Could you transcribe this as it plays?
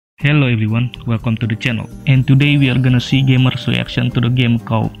Hello everyone, welcome to the channel. And today we are gonna see gamers' reaction to the game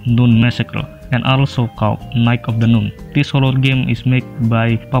called Nun Massacre and also called Night of the Nun. This horror game is made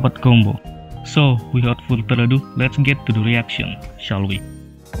by Puppet Combo. So without further ado, let's get to the reaction, shall we?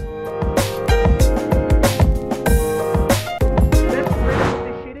 That's what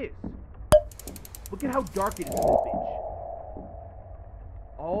this shit is. Look at how dark it is in this bitch.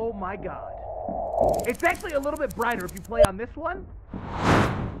 Oh my god. It's actually a little bit brighter if you play on this one.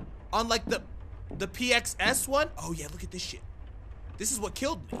 On like the PXS one? Oh yeah, look at this shit. This is what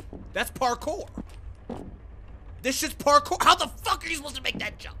killed me. That's parkour. This shit's parkour. How the fuck are you supposed to make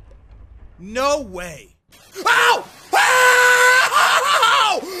that jump? No way. Ow!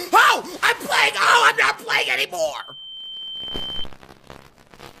 Ow! Ow! I'm playing. Oh, I'm not playing anymore.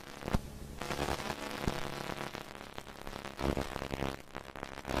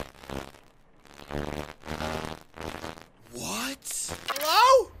 What?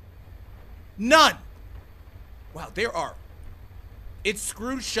 Hello? None. Wow, there are. It's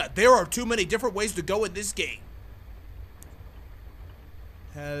screwed shut. There are too many different ways to go in this game.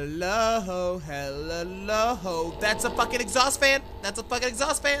 Hello, hello. That's a fucking exhaust fan. That's a fucking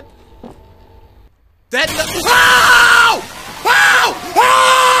exhaust fan. That no. Oh! Oh!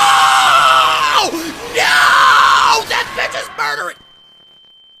 Oh! No! That bitch is murdering.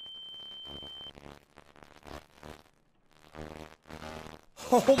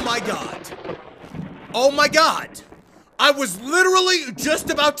 Oh my god. Oh my god. I was literally just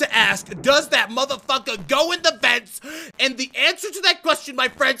about to ask, does that motherfucker go in the vents? And the answer to that question, my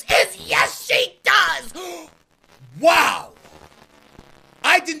friends, is yes, she does. Wow.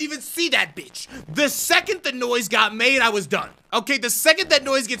 I didn't even see that bitch. The second the noise got made, I was done. Okay, the second that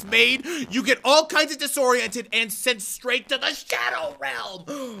noise gets made, you get all kinds of disoriented and sent straight to the shadow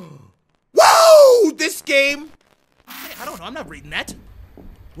realm. Whoa! This game. Hey, I don't know, I'm not reading that.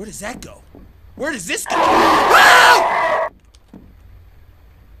 Where does that go? Where does this go? Ah!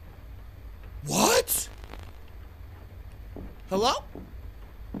 What? Hello?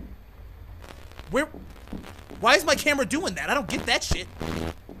 Where? Why is my camera doing that? I don't get that shit.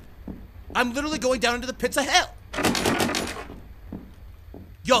 I'm literally going down into the pits of hell.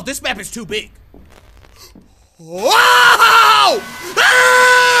 Yo, this map is too big. Whoa! Oh!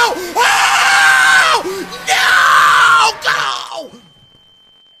 Oh! No! Go!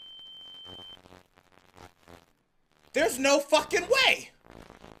 There's no fucking way.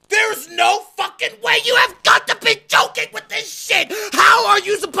 There's no fucking way. You have got to be joking with this shit. How are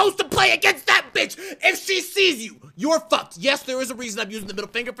you supposed to play against that bitch if she sees you? You're fucked. Yes, there is a reason I'm using the middle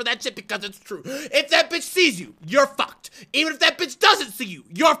finger for that shit because it's true. If that bitch sees you, you're fucked. Even if that bitch doesn't see you,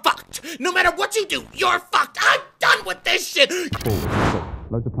 you're fucked. No matter what you do, you're fucked. I'm done with this shit. Oh,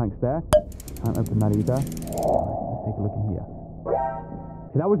 loads of planks there. Can't open that either. Let's take a look in here.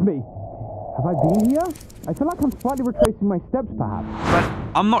 Okay, that was me. Have I been here? I feel like I'm slightly retracing my steps, perhaps. But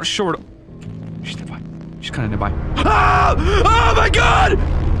I'm not sure. She's nearby. She's kind of nearby. Ah! Oh my god!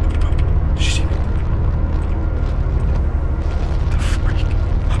 Shit. The freak.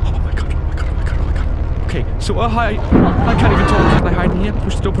 Oh my god, oh my god, oh my god, oh my god. Okay, so I can't even talk. Can I hide in here?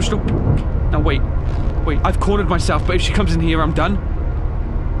 Push the door, push the door. Now wait. Wait, I've cornered myself, but if she comes in here, I'm done.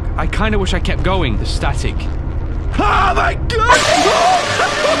 I kind of wish I kept going. The static. Oh my god!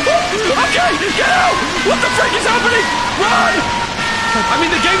 Okay, get out! What the frick is happening? Run! I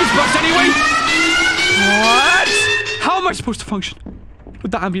mean, the game is bust anyway. What? How am I supposed to function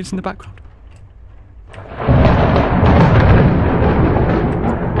with that ambience in the background?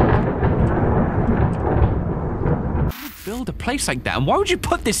 Build a place like that, and why would you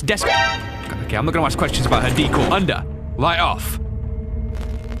put this desk? Okay, I'm not gonna ask questions about her decor. Under, light off.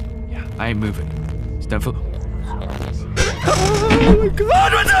 Yeah, I ain't moving. Just don't feel. Oh my god,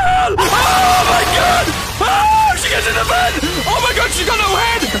 what the hell? Oh my god! Oh, she gets in the bed! Oh my god, she's got no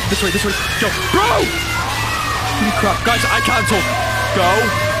head! This way, go, bro! Holy crap, guys, I can't talk. Go.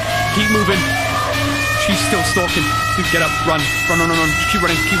 Keep moving. She's still stalking. Dude, get up, run. Run. Just keep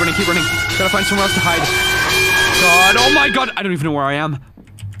running. Gotta find somewhere else to hide. God, oh my god, I don't even know where I am.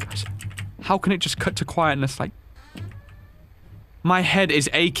 Guys, how can it just cut to quietness like... My head is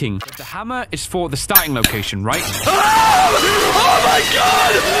aching. The hammer is for the starting location, right? Oh! Oh my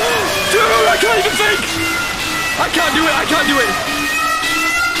god! Dude, I can't even think! I can't do it!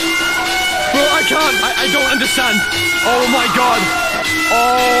 Bro, I can't! I don't understand! Oh my god!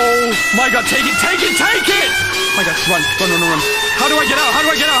 Oh my god, take it! Oh my god, run. How do I get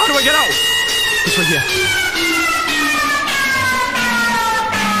out? This way here.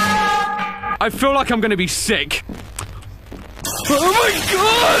 I feel like I'm gonna be sick. Oh my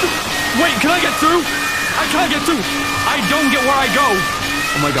god! Wait, can I get through? I can't get through. I don't get where I go.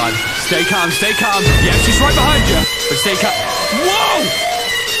 Oh my god. Stay calm, stay calm. Yeah, she's right behind you. But stay calm. Whoa!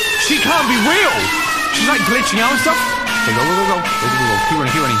 She can't be real! She's like glitching out and stuff. Okay, go, go, go, go. Go, go, go, go. Keep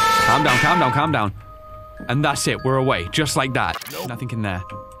running, keep running. Calm down, calm down, calm down. And that's it, we're away. Just like that. Nope. Nothing in there.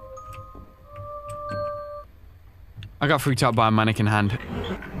 I got freaked out by a mannequin hand.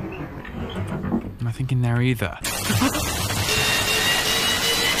 Nothing in there either.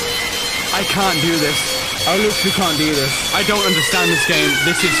 I can't do this. I literally can't do this. I don't understand this game.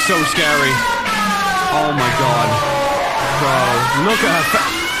 This is so scary. Oh my god. Bro, look at her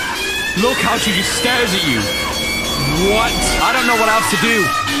face. Look how she just stares at you. What? I don't know what else to do.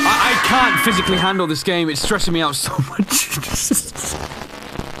 I can't physically handle this game. It's stressing me out so much.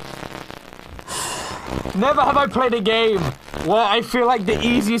 Never have I played a game where I feel like the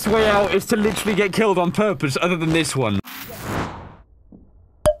easiest way out is to literally get killed on purpose, other than this one.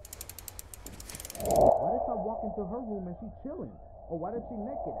 Why did I walk into her room and she's chilling? Or why did she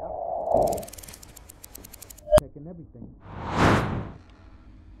naked? Checking everything.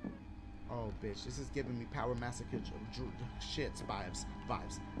 Oh, bitch, this is giving me Power Massacre shits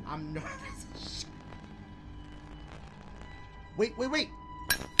vibes. I'm nervous. Wait.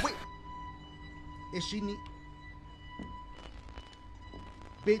 Is she neat?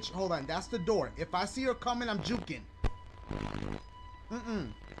 Bitch, hold on. That's the door. If I see her coming, I'm juking.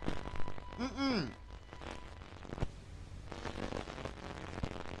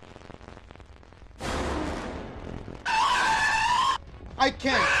 I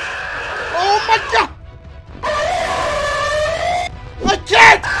can't. Oh my god! I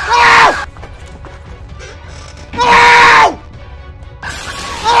can't! Oh! Oh!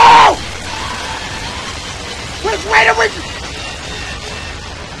 Oh! Wait a minute!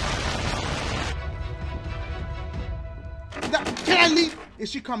 Can I leave? Is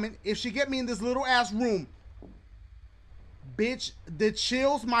she coming? If she get me in this little ass room, bitch, the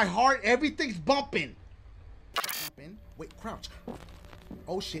chills, my heart, everything's bumping. Wait, crouch.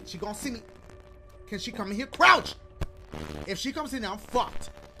 Oh shit, she gonna see me. Can she come in here? Crouch! If she comes in now, I'm fucked.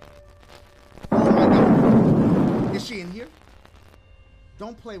 Oh my god. Is she in here?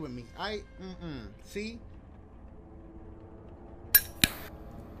 Don't play with me. See?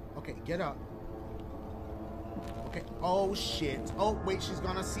 Okay, get up. Okay. Oh shit. Oh wait, she's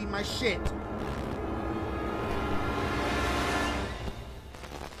gonna see my shit.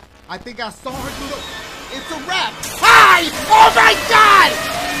 I think I saw her through the... It's a wrap. Hi! Oh my god!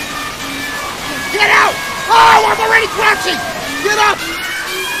 Get out! Oh, I'm already crouching! Get up!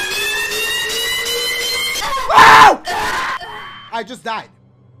 Oh! I just died.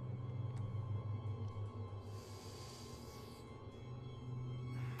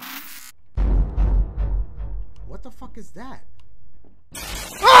 What the fuck is that?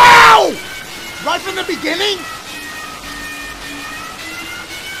 Oh! Right from the beginning?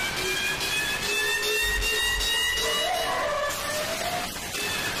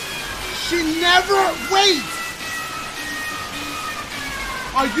 She never waits!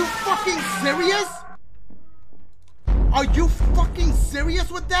 Are you fucking serious? Are you fucking serious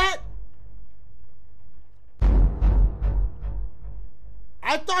with that?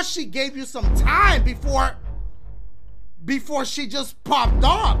 I thought she gave you some time before she just popped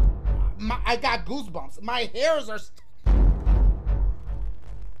up. I got goosebumps. My hairs are...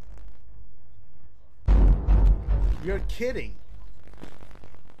 You're kidding.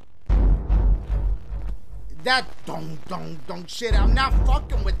 That don't shit. I'm not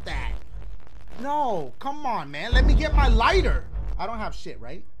fucking with that. No, come on, man. Let me get my lighter. I don't have shit,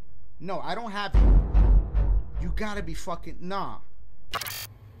 right? No, I don't have it. You gotta be fucking... Nah.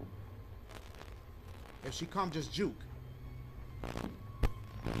 If she come, just juke.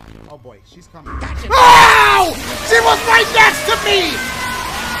 Oh boy, she's coming. Gotcha. Oh! She was right next to me!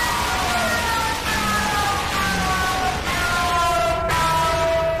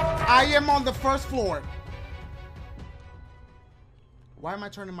 I am on the first floor. Why am I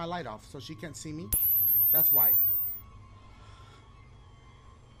turning my light off? So she can't see me? That's why.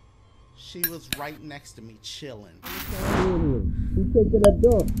 She was right next to me, chilling. You taking a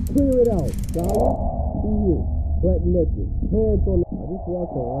door, clear it out, Zoil. Here, butt naked, hands on. I just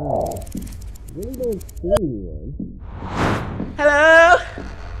walked around. Really don't see anyone. Hello?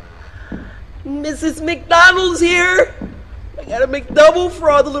 Mrs. McDonald's here. I got a McDouble for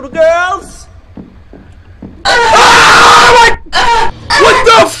all the little girls. Oh my! What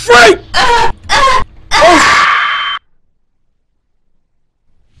the freak? Oh!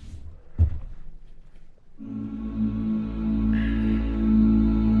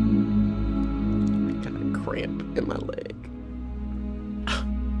 I got a cramp in my leg.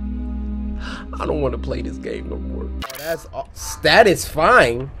 I don't don't want to play this game no more. Oh, that's status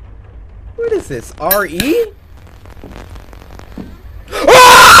fine. What is this? RE?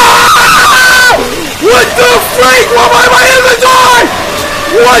 Ah! What the freak? What am I in the door?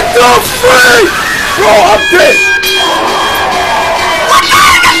 What the freak? Bro, I'm dead. What the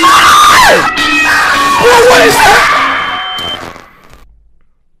heck is going on? Bro, what is that?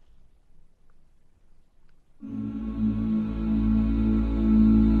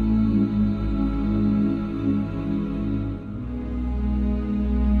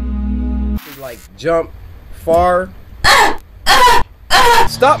 Like jump far.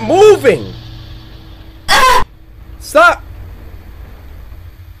 Stop moving. Stop.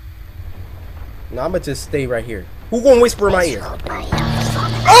 No, I'ma just stay right here. Who gonna whisper in my ear?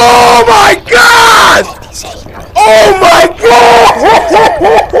 Oh my god! Oh my god!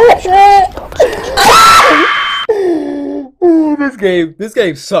 Oh, this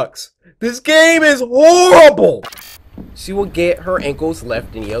game sucks. This game is horrible. She will get her ankles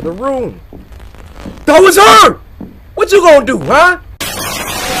left in the other room. That was her! What you gonna do, huh?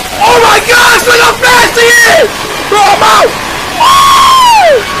 Oh my gosh, look how fast he is! Bro, I'm out!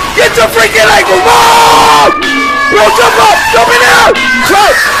 Oh! Get your freaking ankle! Move! Bro, jump up! Jump in there!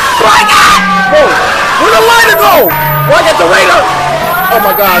 Jump! Oh my god! Bro, where'd the lighter go? Oh, I got the radar! Oh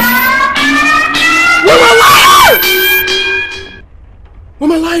my gosh. Where's my lighter? Where's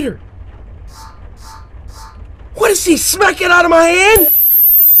my lighter? What is she smacking out of my hand?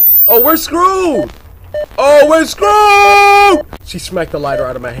 Oh, we're screwed! Oh, we're screwed! She smacked the lighter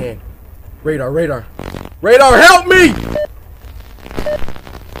out of my hand. Radar, radar. Radar, help me!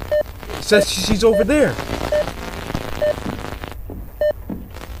 It says she's over there.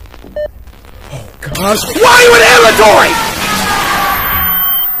 Oh, gosh. Why are you in inventory?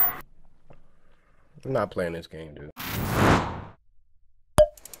 I'm not playing this game, dude.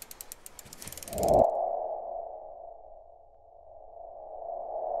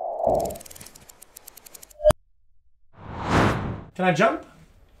 Can I jump?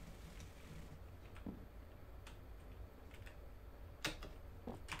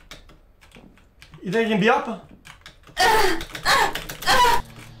 You think you can be up?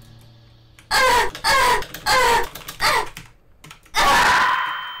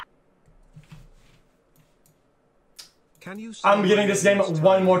 I'm giving this game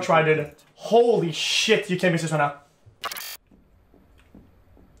one more try, dude. Holy shit, you can't miss this one now.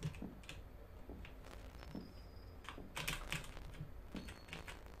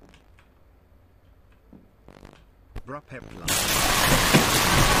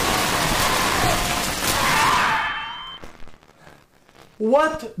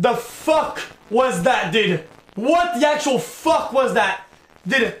 What the fuck was that, dude? What the actual fuck was that?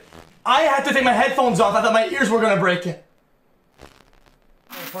 Dude, I had to take my headphones off. I thought my ears were gonna break. It's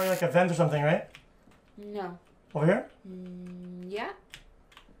probably like a vent or something, right? No. Over here? Yeah?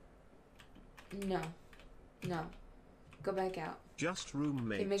 No. No. Go back out. Just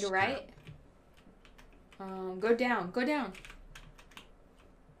roommates. Okay, make it right. Go down. Go down.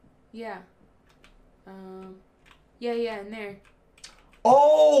 Yeah. Yeah, in there.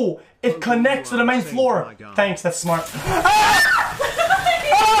 Oh! It connects to the main floor. Thanks, that's smart.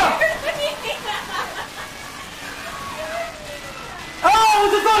 Oh,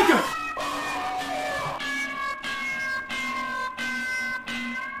 what the fuck?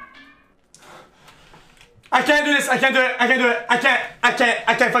 I can't do this. I can't do it. I can't do it.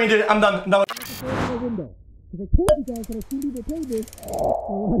 I can't fucking do it. I'm done. I'm done. Because I told you guys that I seen people play this.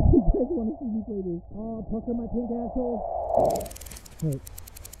 Oh, you guys want to see me play this? Oh, pucker my pink asshole. Wait.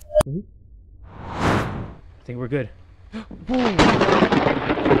 Wait. I think we're good. Whoa. Oh.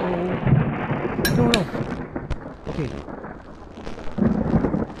 No. Okay.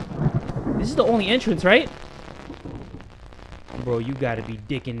 This is the only entrance, right? Bro, you gotta be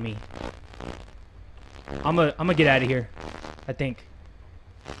dicking me. I'm gonna get out of here. I think.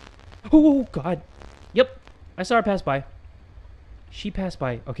 Oh, God. Yep. I saw her pass by. She passed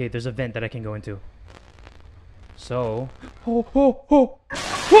by. Okay, there's a vent that I can go into. So. Oh, ah!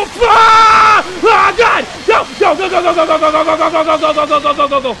 Ah, God! Go!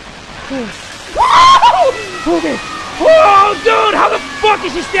 Okay. Oh, dude! How the fuck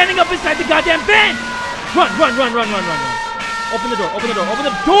is she standing up inside the goddamn vent? Run. Open the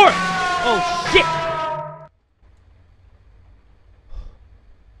door. Oh, shit!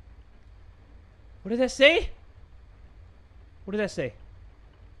 What did that say?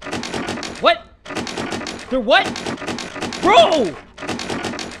 What? There what? Bro!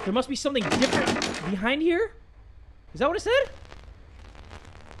 There must be something different behind here? Is that what it said?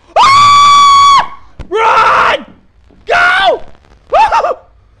 Ah! Run! Go! Oh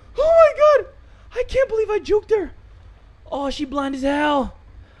my god! can't believe I juked her. Oh, she blind as hell.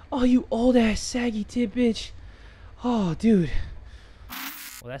 Oh, you old ass saggy tit bitch. Oh, dude.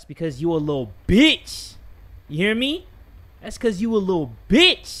 Well, that's because you a little bitch. You hear me? That's because you a little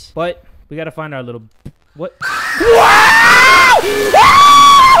bitch. But we gotta find our little... What? Wow!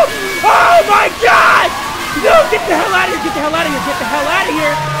 Oh my god! No, get the hell out of here! Get the hell out of here! Get the hell out of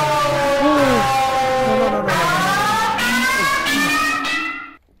here! Oh. No.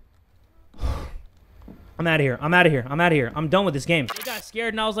 I'm out of here. I'm out of here. I'm out of here. I'm done with this game. I got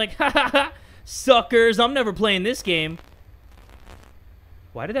scared and I was like, ha ha ha, suckers, I'm never playing this game.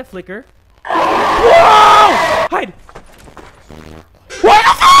 Why did that flicker? Whoa! Hide! What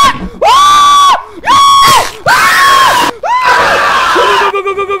the fuck? Go,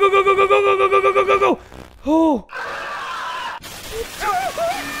 go, go, go, go, go, go, go, go, go, go, go, go, go, go. Oh. I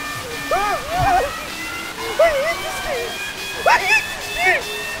hate this game. I hate this game.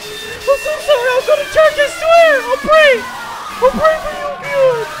 I'm so sorry. I'll go to church, I swear. I'll pray. I'll pray for you,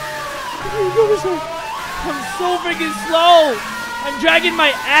 God. Go this way. I'm so freaking slow. I'm dragging my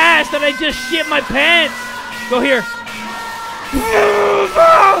ass that I just shit my pants. Go here.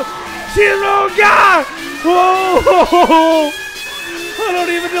 Oh, I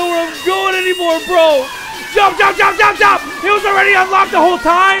don't even know where I'm going anymore, bro. Jump, jump, jump, jump, jump. It was already unlocked the whole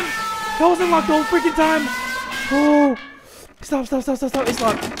time. That was unlocked the whole freaking time. Oh, stop, stop, stop, stop, stop. It's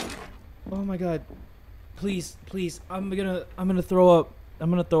locked. Oh my god. Please, please. I'm gonna throw up. I'm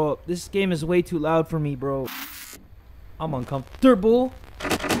gonna throw up. This game is way too loud for me, bro. I'm uncomfortable.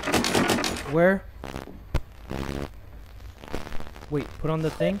 Where? Wait, put on the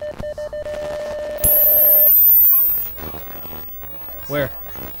thing. Where?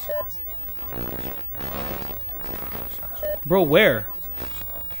 Bro, where?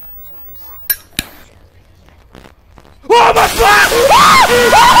 Oh my god!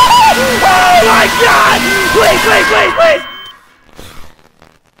 Oh my god! Please, please, please, please!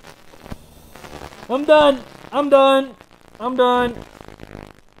 I'm done. I'm done. I'm done.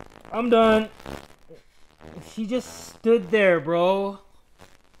 I'm done. She just stood there, bro.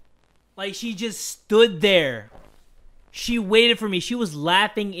 Like, she just stood there. She waited for me. She was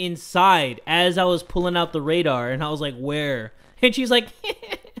laughing inside as I was pulling out the radar. And I was like, where? And she's like,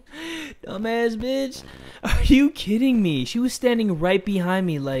 dumbass bitch. Are you kidding me? She was standing right behind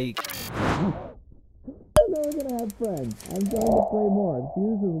me like... I know we're gonna have friends. I'm trying to pray more.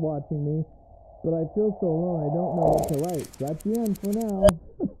 Fuse is watching me. But I feel so alone, I don't know what to write. That's the end for now.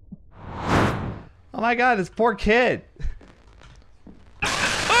 Oh my god, this poor kid.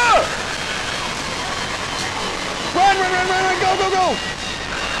 Oh! Run, run, run, run, run, go, go, go!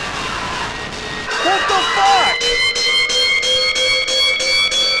 What the fuck?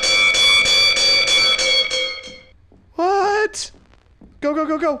 What? Go, go,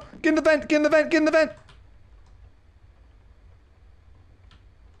 go, go. Get in the vent, get in the vent, get in the vent.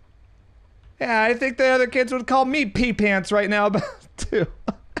 Yeah, I think the other kids would call me pee pants right now, too.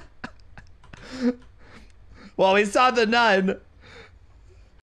 Well, we saw the nun.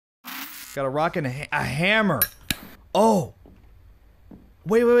 Got a rock and a hammer. Oh.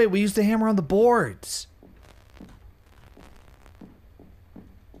 Wait, wait, wait. We used to hammer on the boards.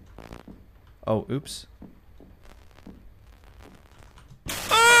 Oh, oops.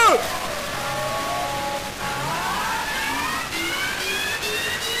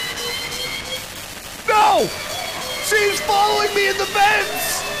 No! She's following me in the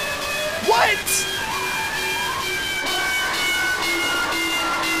vents! What?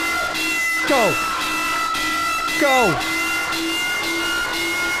 Go! Go!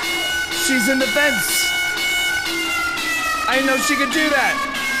 She's in the vents! I didn't know she could do that!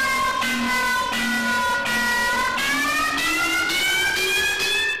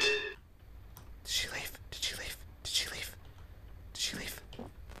 Did she leave? Did she leave? Did she leave? Did she leave?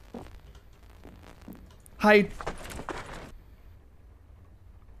 Hide!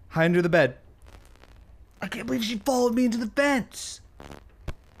 Hide under the bed. I can't believe she followed me into the vents!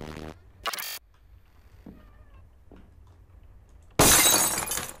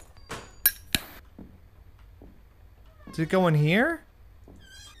 Did it go in here?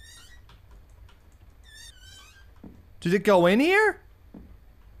 Did it go in here?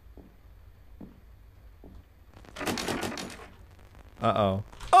 Uh-oh.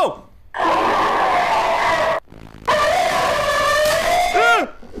 Oh!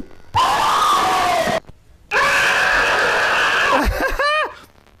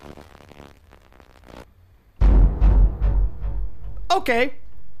 Okay.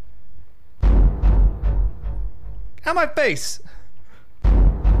 At my face.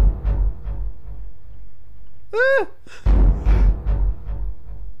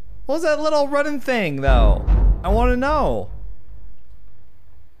 What was that little running thing, though? I want to know.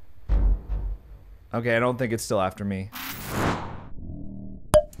 Okay, I don't think it's still after me.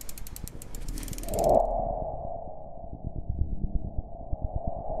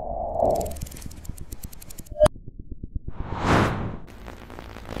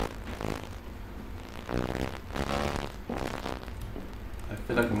 I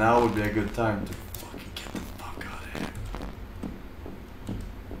feel like now would be a good time to fucking get the fuck out of here.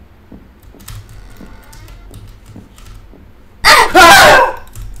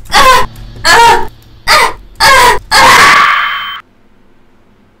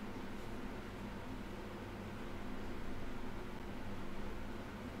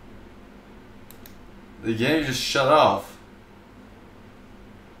 The game just shut off.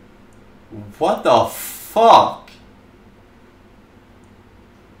 What the fuck?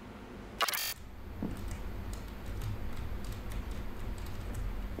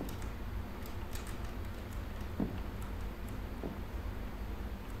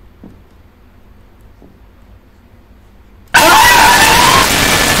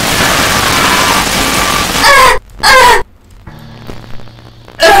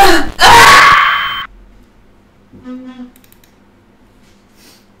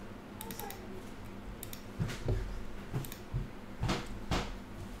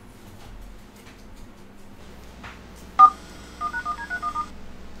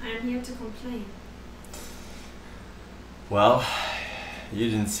 I'm here to complain. Well, you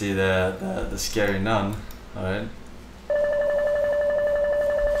didn't see the scary nun, alright?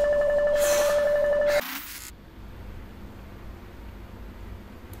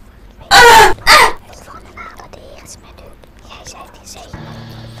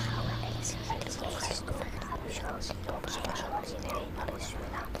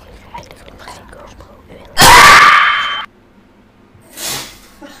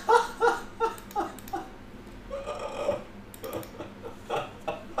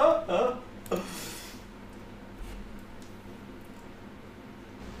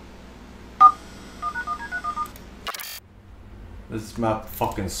 This map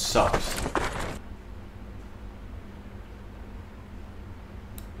fucking sucks.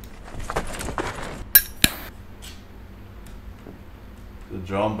 It's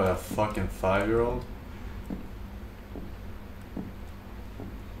drawn by a fucking 5-year-old.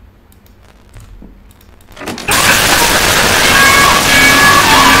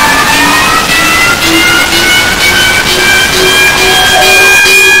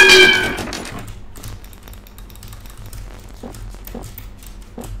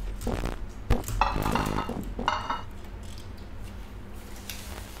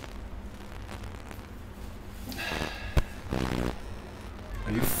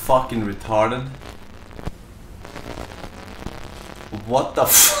 Are you fucking retarded? What the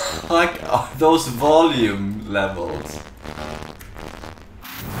fuck are those volume levels?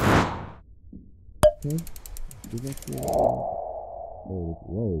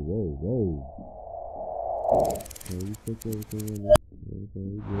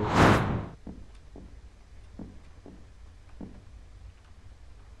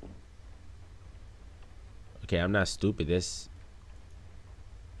 Okay, I'm not stupid. This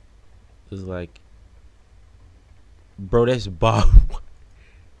is like, bro, that's Bob.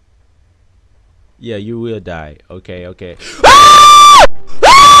 Yeah, you will die. Okay, okay. Ah!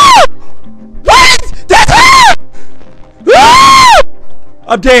 Ah! What? That's her! Ah!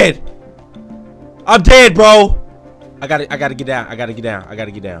 I'm dead. I'm dead, bro. I gotta get down. I gotta get down. I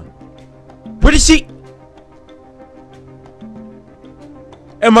gotta get down. Where is she?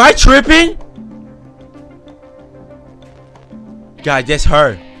 Am I tripping? God, that's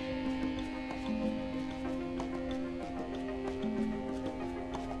her.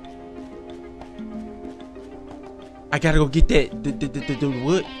 I gotta go get that the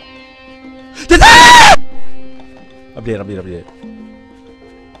wood. I'm dead. I'm dead.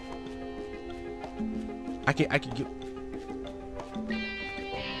 I can get.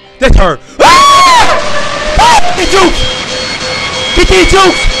 That's her. Ah! Ah! Get jukes! Get these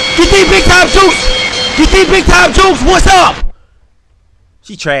jukes! Get these big time jukes! Get these big time jukes! What's up?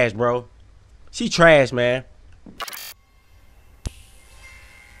 She trash, bro. She trash, man.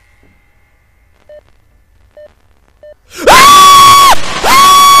 Ah!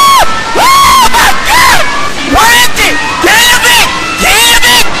 Ah! Ah! What is it? Damn it! Damn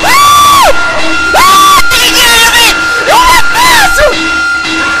it! Ah! Ah! Damn it! Oh, that's massive!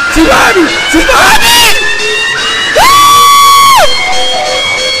 She's behind me! She's behind me! Ah!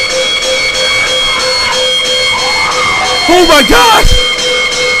 Oh my gosh!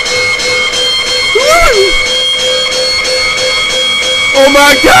 Oh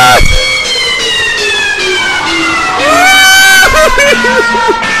my god!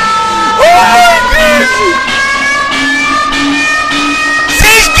 Oh my god!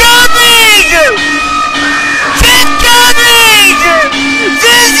 She's coming! She's coming!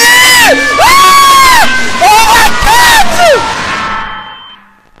 She's here! Ah! Oh my god!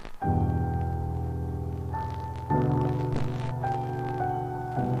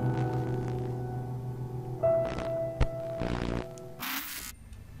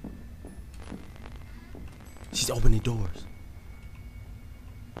 She's opening doors.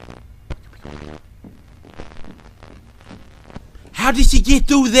 How did she get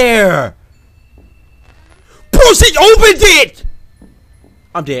through there? Pussy opened it!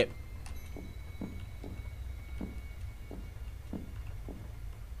 I'm dead.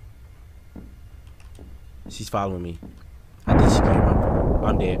 She's following me. I think she came up.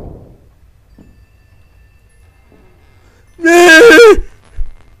 I'm dead.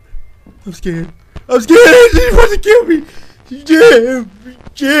 I'm scared. I'm scared. She's about to kill me. She's dead.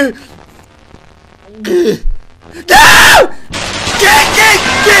 Get!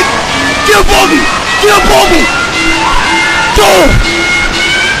 Get up on me! Get up on me! Go!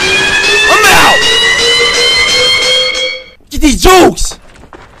 I'm out! Get these jokes!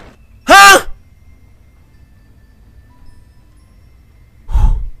 Huh?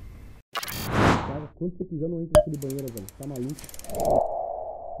 Quando você quiser, não entra naquele banheiro, velho. Tá maluco?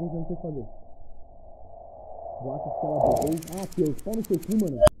 Gente, eu não sei fazer. Bota que ela bugou. Ah, Deus, pau no seu cu,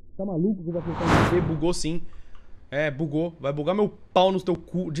 mano. Tá maluco que eu vou apertar em você? Bugou sim. É, bugou. Vai bugar meu pau no teu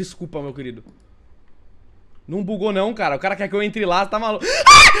cu. Desculpa, meu querido. Não bugou não, cara. O cara quer que eu entre lá, tá maluco.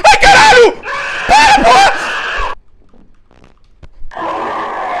 Ai, caralho! Para, porra!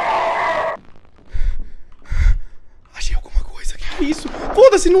 Achei alguma coisa. Que é isso?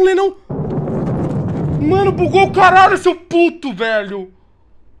 Foda-se, não lê não. Mano, bugou o caralho, seu puto, velho.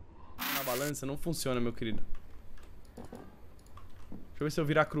 Na balança não funciona, meu querido. Deixa eu ver se eu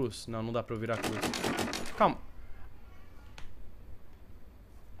virar cruz. Não, não dá pra eu virar cruz. Calma.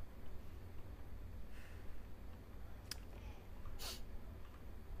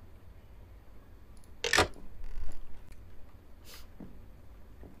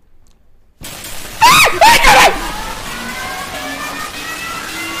 Ai, caralho!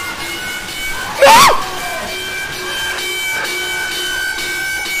 Não!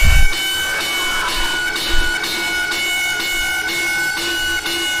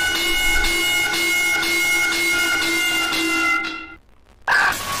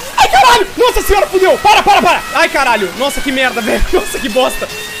 Ai, caralho! Nossa senhora, fudeu! Para! Ai, caralho! Nossa, que merda, velho! Nossa, que bosta!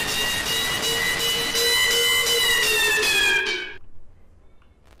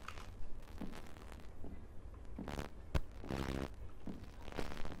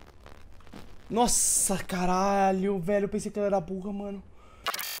 Nossa, caralho, velho. Eu pensei que ela era burra, mano.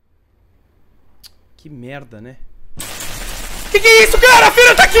 Que merda, né? Que é isso, cara? A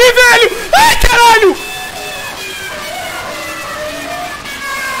filha tá aqui, velho! Ai, caralho!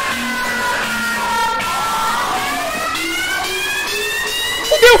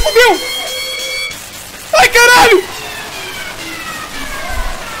 Fudeu! Ai, caralho!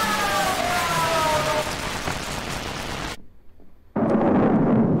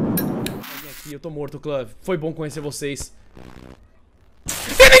 Eu tô morto, clã. Foi bom conhecer vocês.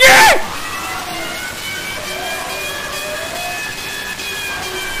 Tem ninguém!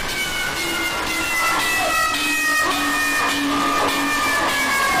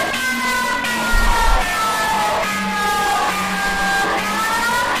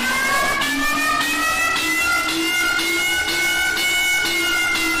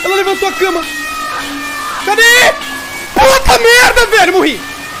 Ela levantou a cama. Cadê? Puta merda, velho. Morri.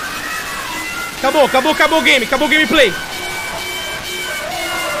 Acabou o game, acabou o gameplay.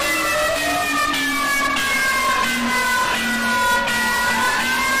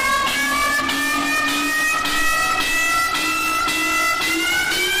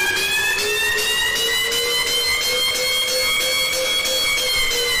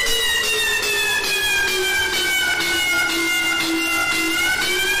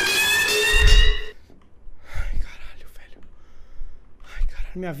 Ai, caralho, velho. Ai,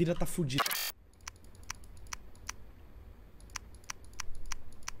 caralho, minha vida tá fodida.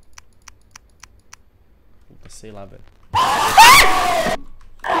 Sei lá, velho.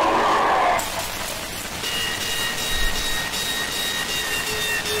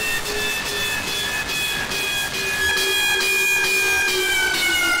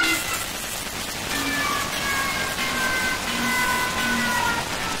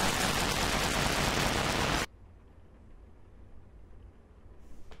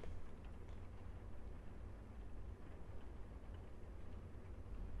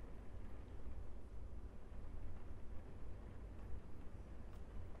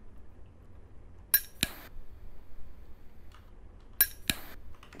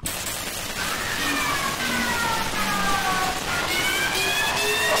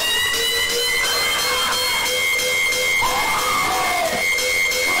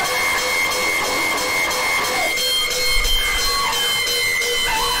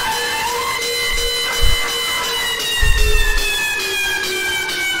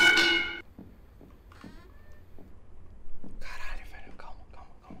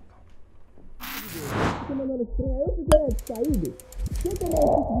 você mandando esse trem, aí eu fico distraído. Quem que é o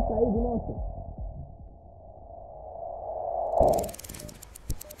distraído, nossa?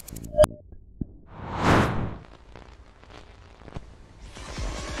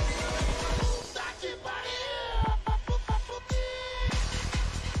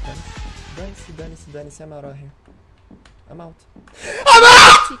 Dane-se, I'm out of here. I'm out.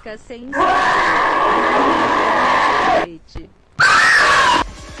 Fica sem leite.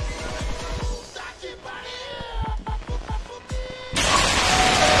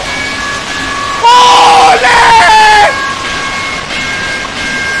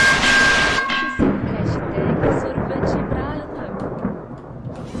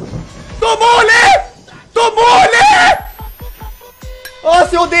 Tomou-lhe!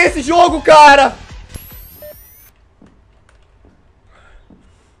 Nossa, eu odeio esse jogo, cara!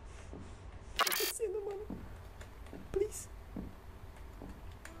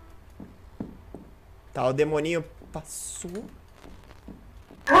 Tá, o demoninho passou.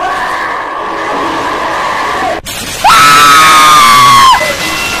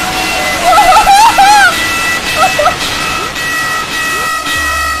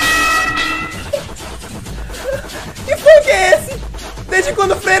 Que funk é esse? Desde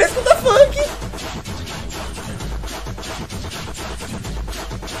quando o Freire escuta funk?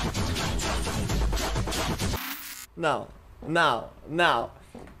 Não, não, não.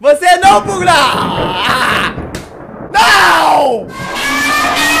 Você não bugra! Ah! Não!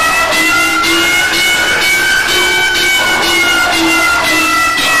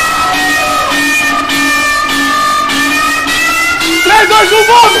 Três, dois, um,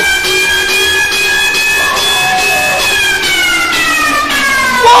 vamos!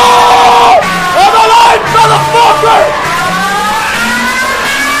 Whoa! I'm alive, motherfucker!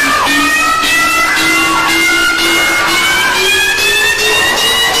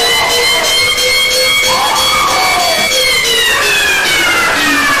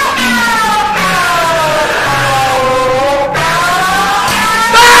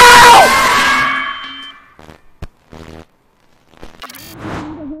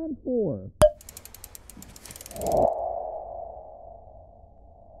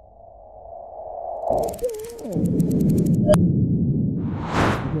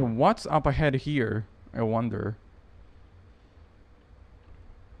 What's up ahead here? I wonder.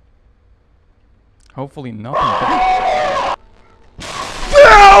 Hopefully nothing.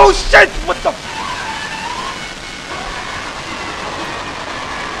 Oh shit! What the?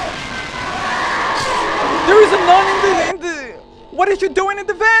 There is a nun in the. What is you doing in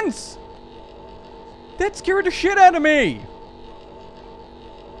the vents? That scared the shit out of me.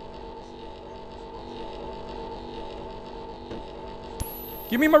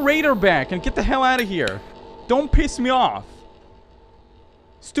 Give me my radar back and get the hell out of here. Don't piss me off.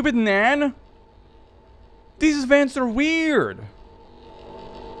 Stupid Nan. These vents are weird.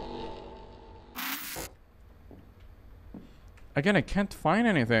 Again, I can't find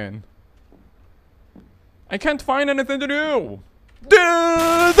anything. I can't find anything to do.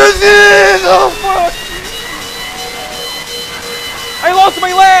 Dude, this is fuck. I lost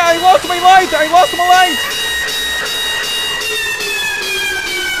my light. I lost my light. I lost my light.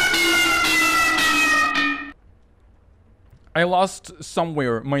 I lost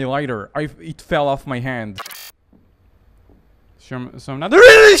somewhere my lighter. It fell off my hand. So I'm not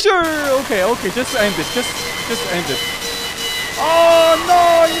really sure. Okay, just end it. Just end it. Oh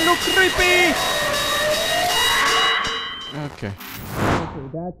no, you look creepy. Okay. Okay,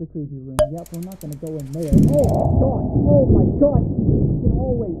 that's the creepy room. Yep, we're not gonna go in there. Oh my god, she's freaking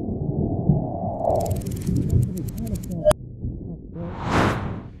always.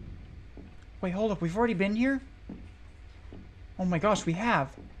 Wait, hold up, we've already been here? Oh my gosh, we have.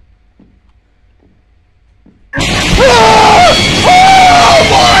 Oh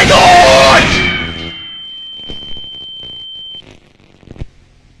my god!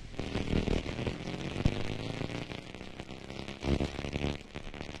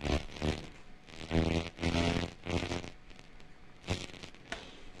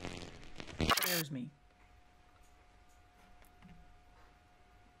 Scares me.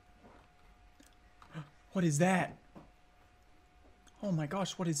 What is that? Oh my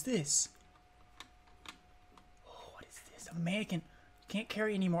gosh, what is this? Oh, what is this? A mannequin. Can't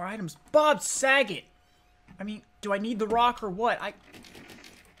carry any more items. Bob Saget! I mean, do I need the rock or what?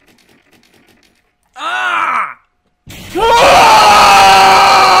 Ah!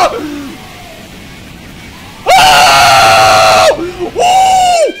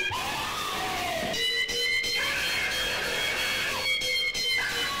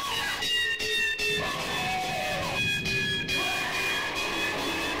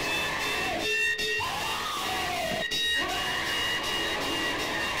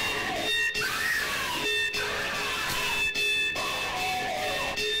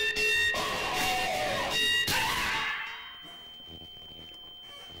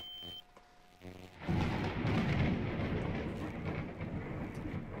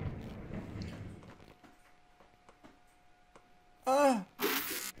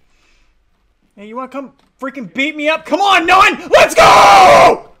 Hey, you wanna come freaking beat me up? Come on, Nun! Let's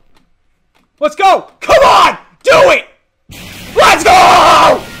go! Let's go! Come on! Do it! Let's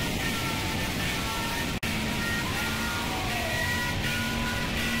go!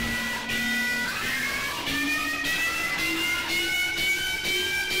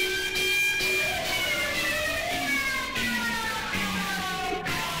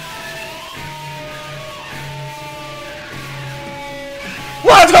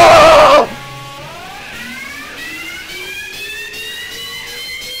 Let's go!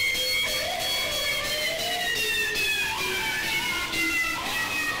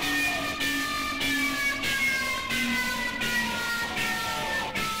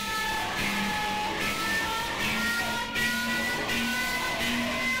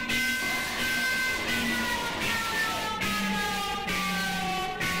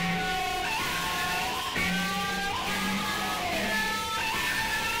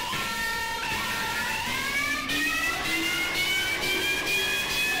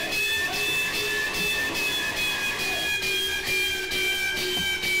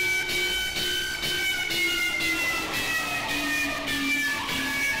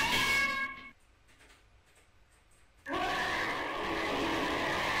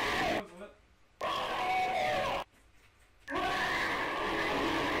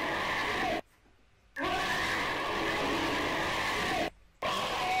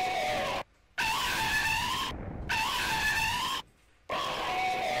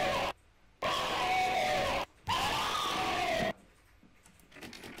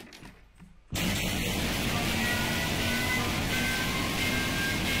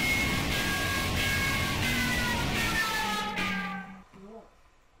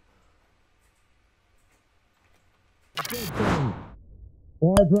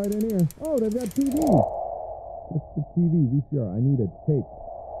 Bar's right in here. Oh, they've got TV. It's the TV, VCR. I need a tape.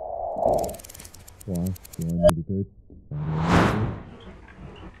 Why? Do I need a tape?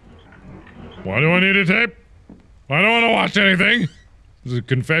 Why do I need a tape? I don't want to watch anything. Is it a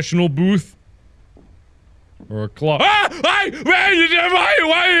confessional booth? Or a club? Ah! Why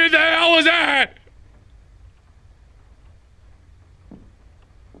the hell was that?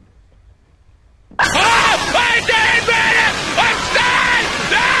 Ah! I didn't mean it! I'm sorry!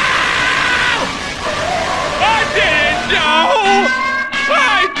 No! I didn't know! I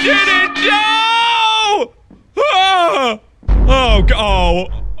didn't know! Ah!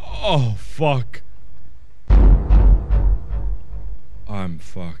 Oh, fuck. I'm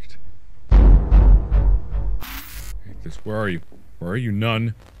fucked. Take this. Where are you? Where are you,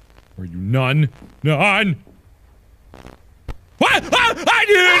 Nun? Where are you, Nun? Nun! What? I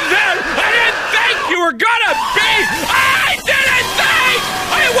didn't think you were gonna be! I didn't think!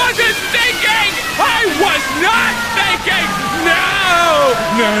 I wasn't thinking! I was not thinking! No!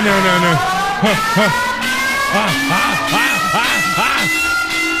 No.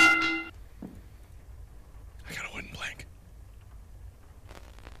 I got a wooden plank.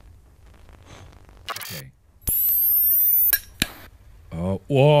 Okay. Oh,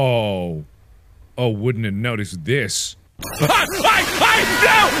 whoa. Oh, wouldn't have noticed this. No! Why?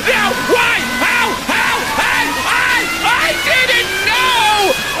 How? I didn't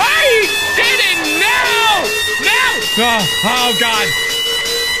know! I didn't know! No! Oh, God.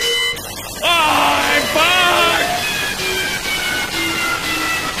 Oh, I'm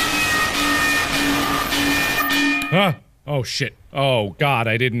fucked! Oh, shit. Oh, God,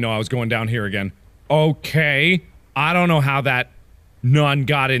 I didn't know I was going down here again. Okay. I don't know how that nun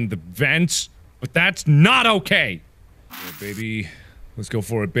got in the vents, but that's not okay. Oh, baby. Let's go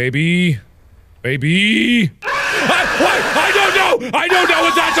for it, baby. Baby. I don't know! I don't know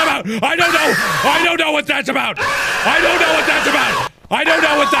what that's about! I don't know what that's about! I don't know what that's about! I don't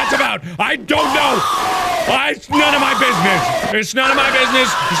know what that's about! I don't know! It's none of my business! It's none of my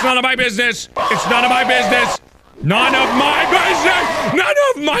business! It's none of my business! It's none of my business! None of my business! None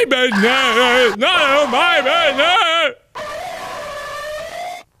of my business! None of my business!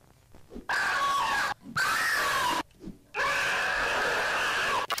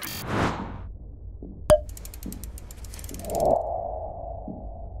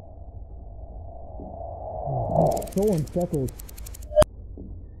 So unsettled.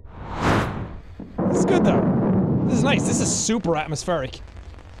 This is good though. This is nice. This is super atmospheric.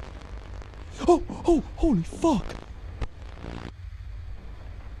 Oh, holy fuck.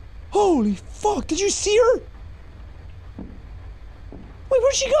 Holy fuck, did you see her? Wait,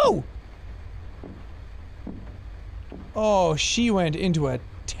 where'd she go? Oh, she went into a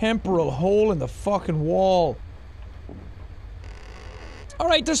temporal hole in the fucking wall.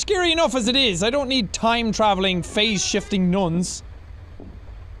 Alright, they're scary enough as it is. I don't need time-traveling, phase-shifting nuns.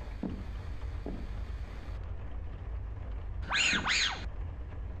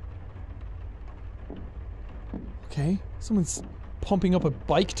 Okay, someone's pumping up a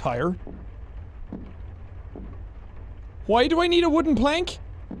bike tire. Why do I need a wooden plank?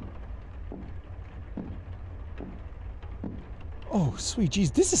 Oh, sweet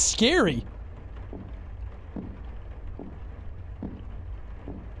jeez, this is scary.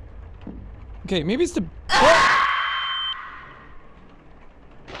 Okay, maybe it's the...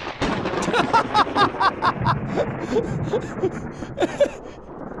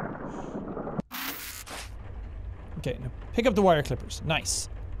 Okay, now pick up the wire clippers. Nice.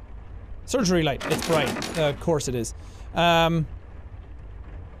 Surgery light. It's bright. Of course it is. Alright,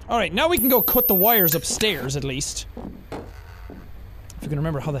 now we can go cut the wires upstairs, at least. If you can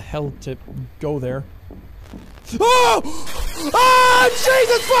remember how the hell to go there. Oh! Oh,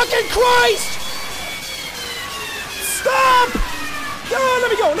 Jesus fucking Christ! Stop! Oh, let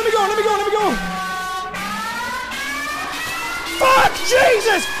me go, let me go, let me go, let me go! Fuck,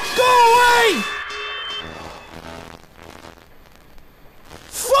 Jesus! Go away!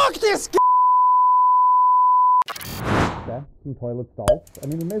 Fuck this g- Okay, some toilet stalls. I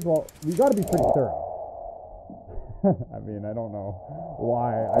mean, we may as well, we gotta be pretty thorough. I mean, I don't know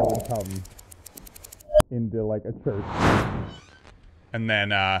why I would come into, like, a church. And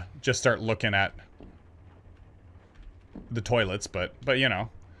then, just start looking at the toilets, but you know.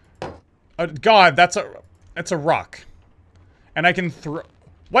 God, that's a rock. And I can throw...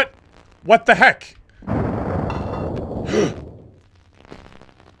 What? What the heck?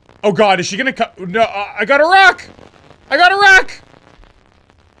 Oh God, is she gonna cut? No, I got a rock! I got a rock!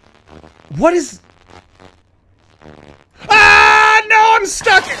 What is... Ah, no, I'm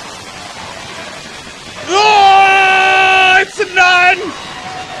stuck! Oh, it's a nun!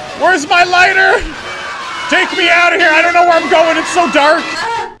 Where's my lighter? Take me out of here, I don't know where I'm going, it's so dark!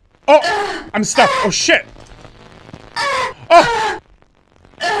 Oh, I'm stuck, oh shit! Oh!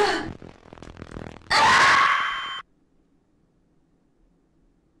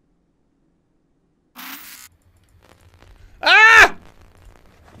 Ah! Ah!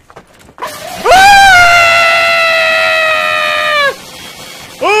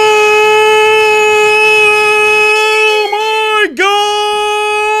 Oh my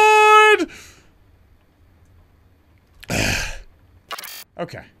God!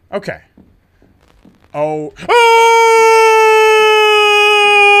 Okay, okay. Oh. Oh!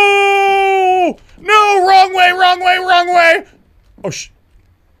 No, wrong way, wrong way, wrong way! Oh,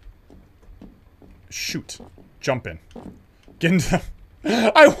 shoot. Jump in. Get into...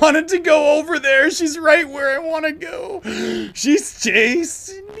 I wanted to go over there. She's right where I want to go. She's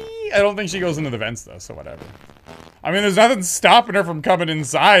chasing me. I don't think she goes into the vents, though, so whatever. I mean, there's nothing stopping her from coming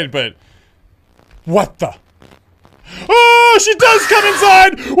inside, but... What the... Oh, she does come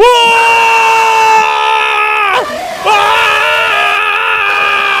inside! Whoa! Ah!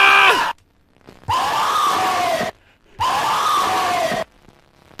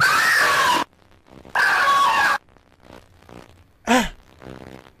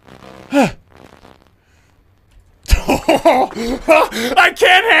 I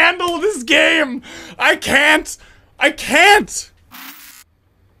can't handle this game! I can't! I can't!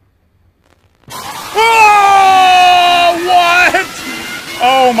 Oh, what?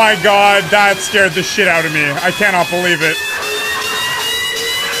 Oh my God, that scared the shit out of me. I cannot believe it.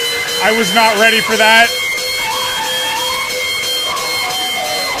 I was not ready for that.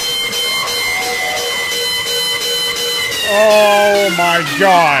 Oh my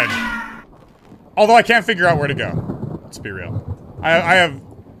God. Although I can't figure out where to go. Let's be real.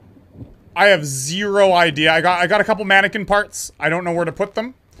 I have zero idea. I got a couple mannequin parts. I don't know where to put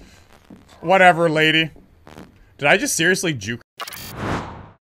them. Whatever, lady. Did I just seriously juke?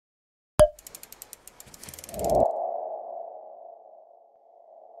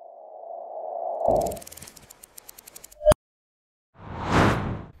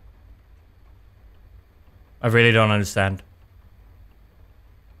 I really don't understand.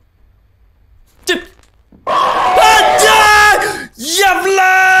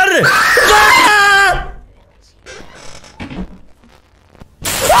 Jävlar!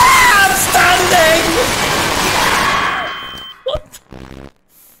 I'm standing! What?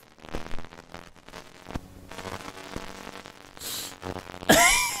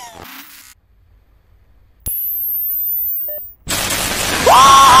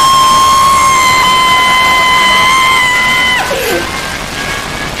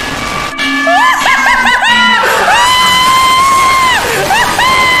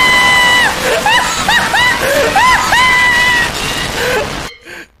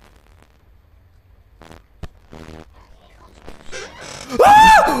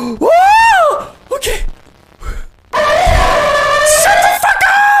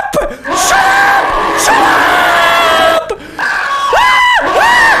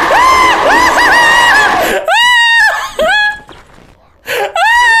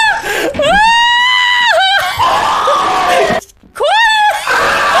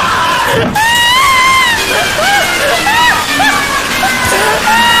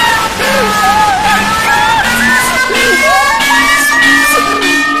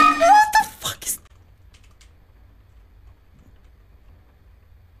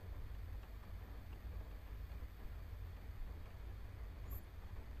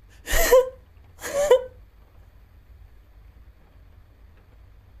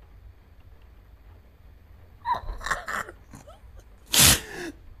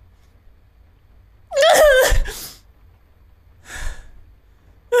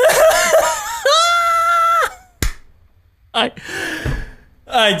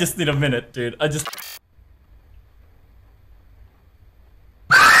 I just need a minute, dude. I just...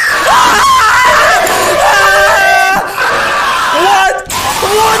 What?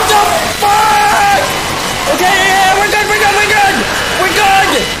 What the fuck? Okay, yeah, we're good.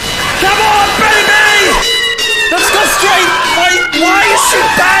 Come on, baby! Let's go straight. Why is she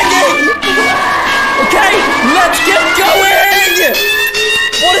banging? Okay, let's get going!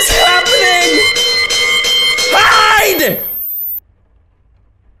 What is happening? Hide!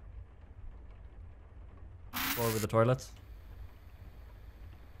 Go over the toilets.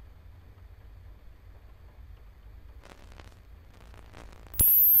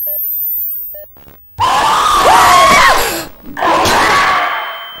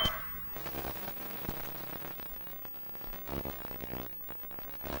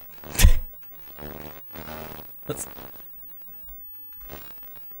 Let's...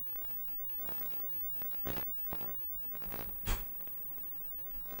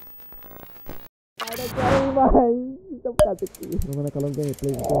 Então ficar aqui. Não vai Calango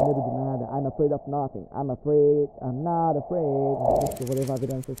gameplay, não tenho medo de nada. I'm afraid of nothing. I'm not afraid. Eu vou levar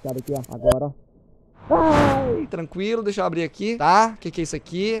virando essa escada aqui, ó. Agora, ó. Ai, tranquilo, deixa eu abrir aqui, tá? O que é isso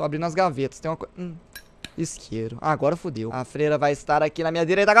aqui? Tô abrindo as gavetas. Tem uma coisa. Isqueiro. Ah, agora fodeu. A freira vai estar aqui na minha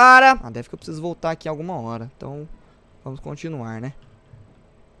direita agora. Ah, deve que eu preciso voltar aqui alguma hora. Então, vamos continuar, né?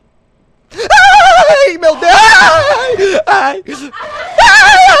 Ai, meu Deus! Ai!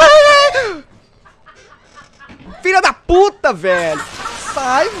 Filha da puta, velho!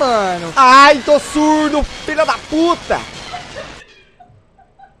 Sai, mano! Ai, tô surdo! Filha da puta!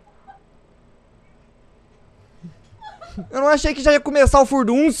 Eu não achei que já ia começar o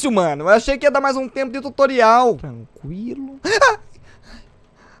furdúncio, mano. Eu achei que ia dar mais um tempo de tutorial. Tranquilo. Ah!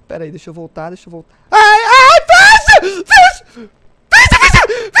 Pera aí, deixa eu voltar. Ai, fecha! Fecha!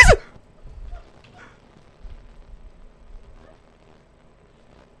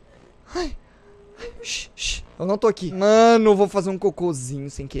 Ai. Shh. Eu não tô aqui. Mano, eu vou fazer um cocôzinho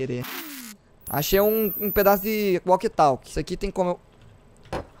sem querer. Achei um pedaço de walkie-talkie. Isso aqui tem como eu...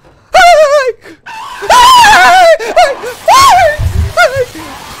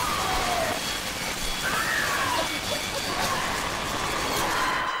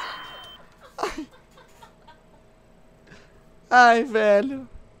 Ai, velho.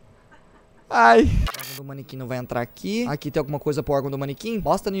 Ai. O órgão do manequim não vai entrar aqui. Aqui tem alguma coisa pro órgão do manequim?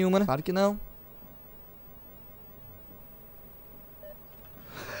 Bosta nenhuma, né? Claro que não.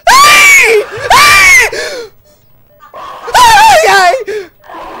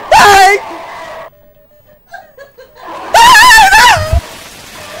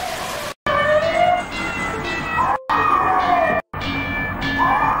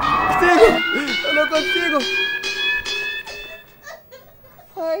 Eu não consigo.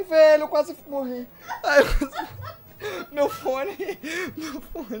 Ai, velho, eu quase morri. Ai, meu fone.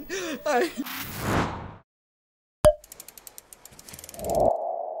 Ai.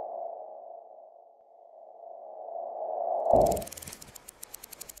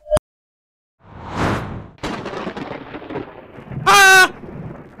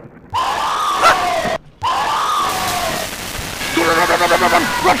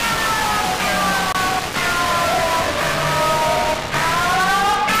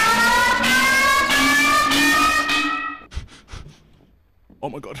 Oh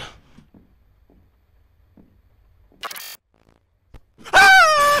my god.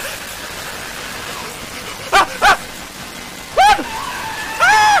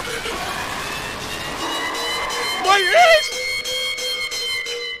 My ears!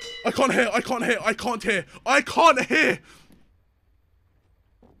 I can't hear.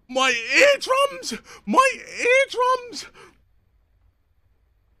 My eardrums!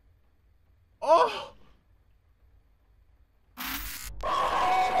 Oh!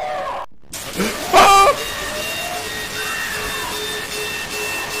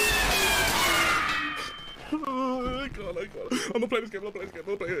 I can't. I'm not playing this game. No, I can't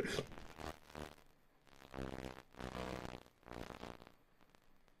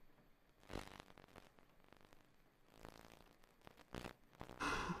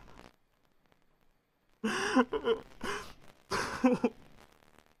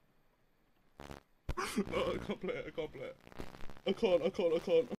play it. I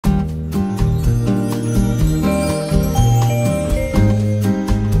can't.